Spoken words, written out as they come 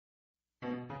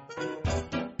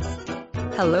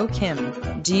Hello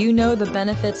Kim, do you know the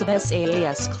benefits of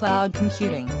SaaS cloud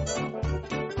computing?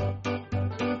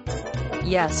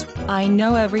 Yes, I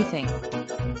know everything.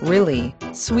 Really,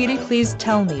 sweetie, please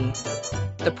tell me.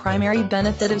 The primary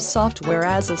benefit of software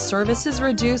as a service is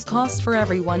reduced cost for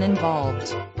everyone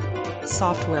involved.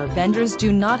 Software vendors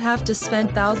do not have to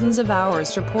spend thousands of hours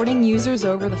supporting users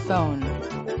over the phone.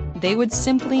 They would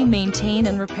simply maintain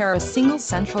and repair a single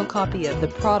central copy of the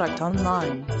product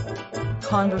online.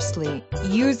 Conversely,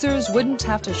 users wouldn't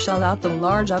have to shell out the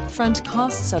large upfront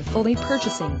costs of fully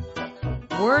purchasing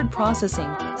word processing,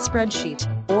 spreadsheet,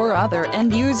 or other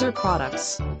end-user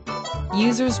products.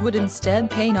 Users would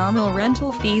instead pay nominal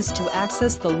rental fees to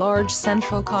access the large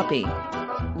central copy.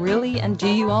 Really, and do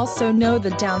you also know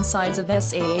the downsides of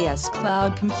SaaS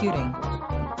cloud computing?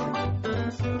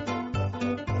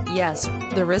 Yes,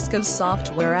 the risk of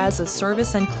software as a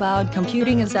service and cloud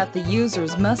computing is that the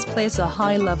users must place a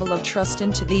high level of trust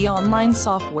into the online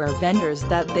software vendors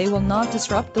that they will not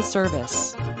disrupt the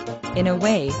service. In a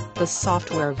way, the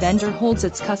software vendor holds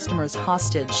its customers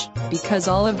hostage, because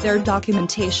all of their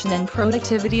documentation and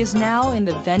productivity is now in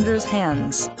the vendor's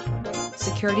hands.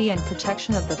 Security and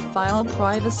protection of the file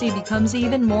privacy becomes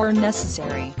even more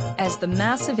necessary, as the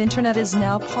massive internet is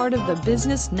now part of the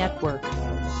business network.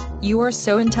 You are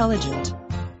so intelligent.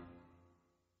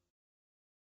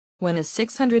 When a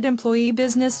 600-employee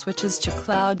business switches to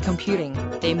cloud computing,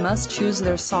 they must choose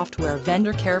their software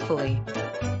vendor carefully.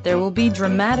 There will be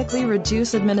dramatically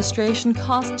reduced administration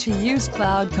costs to use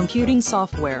cloud computing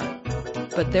software.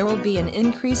 But there will be an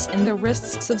increase in the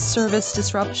risks of service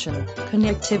disruption,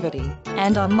 connectivity,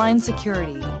 and online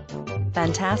security.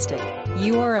 Fantastic,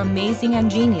 you are amazing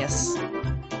and genius.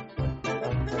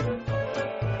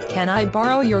 Can I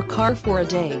borrow your car for a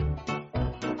day?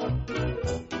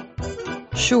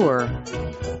 Sure.